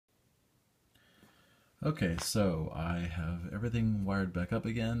Okay, so I have everything wired back up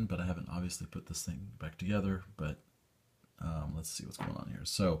again, but I haven't obviously put this thing back together, but let's see what's going on here.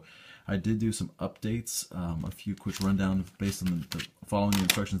 So I did do some updates, a few quick rundown based on following the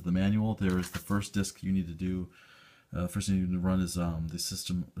instructions of the manual. There is the first disk you need to do. First thing you need to run is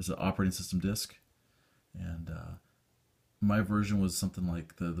the operating system disk, and my version was something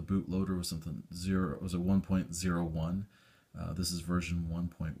like the bootloader was something zero. It was a 1.01. This is version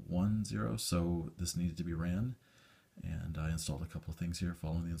 1.10, so this needed to be ran. And I installed a couple of things here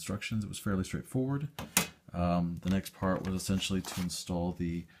following the instructions. It was fairly straightforward. The next part was essentially to install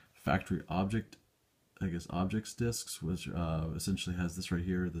the factory objects disks, which essentially has this right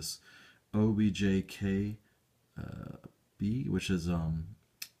here, this OBJK which is I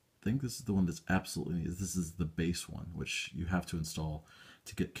think this is the one that's absolutely needed. This is the base one, which you have to install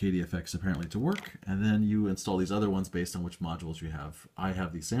to get KDFX apparently to work, and then you install these other ones based on which modules you have. I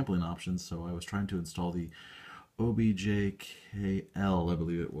have the sampling options, so I was trying to install the OBJKL, I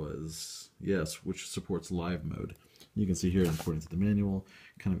believe it was. Yes, which supports live mode. You can see here, according to the manual,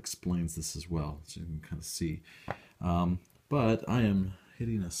 kind of explains this as well, so you can kind of see. But I am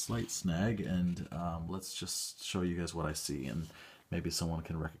hitting a slight snag, and let's just show you guys what I see, and maybe someone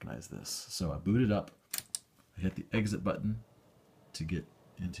can recognize this. So I booted up, I hit the exit button to get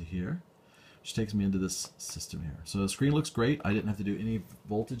into here, which takes me into this system here. So the screen looks great. I didn't have to do any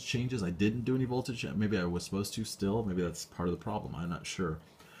voltage changes. I didn't do any voltage. Maybe I was supposed to still. Maybe that's part of the problem. I'm not sure.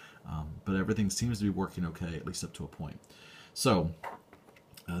 But everything seems to be working okay, at least up to a point. So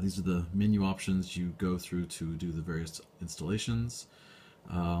these are the menu options you go through to do the various installations.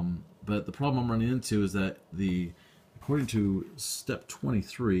 But the problem I'm running into is that according to step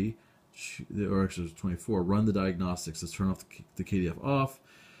 23, or actually 24, run the diagnostics. Let's turn off the KDF off,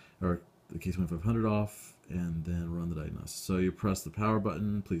 or the K2500 off, and then run the diagnostics. So you press the power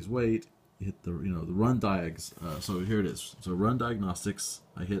button, please wait, you hit the the run diags. So here it is. So run diagnostics,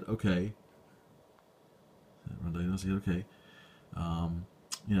 I hit OK. Run diagnostics, hit OK.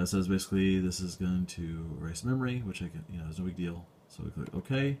 It says basically this is going to erase memory, which I can, is no big deal. So we click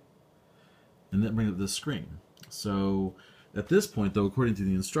OK, and then bring up this screen. So at this point, though, according to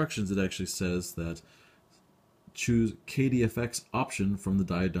the instructions, it actually says that choose KDFX option from the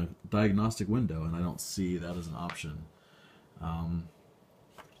diagnostic window, and I don't see that as an option.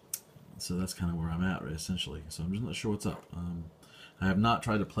 So that's kind of where I'm at, right, essentially. So I'm just not sure what's up. I have not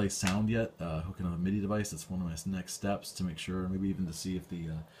tried to play sound yet, hooking on a MIDI device. That's one of my next steps to make sure, maybe even to see if the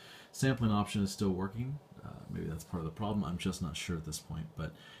sampling option is still working. Maybe that's part of the problem. I'm just not sure at this point.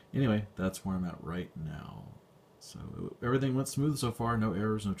 But anyway, that's where I'm at right now. So everything went smooth so far, no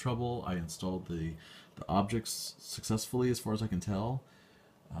errors, no trouble. I installed the objects successfully as far as I can tell.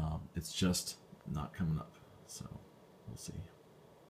 It's just not coming up, so we'll see.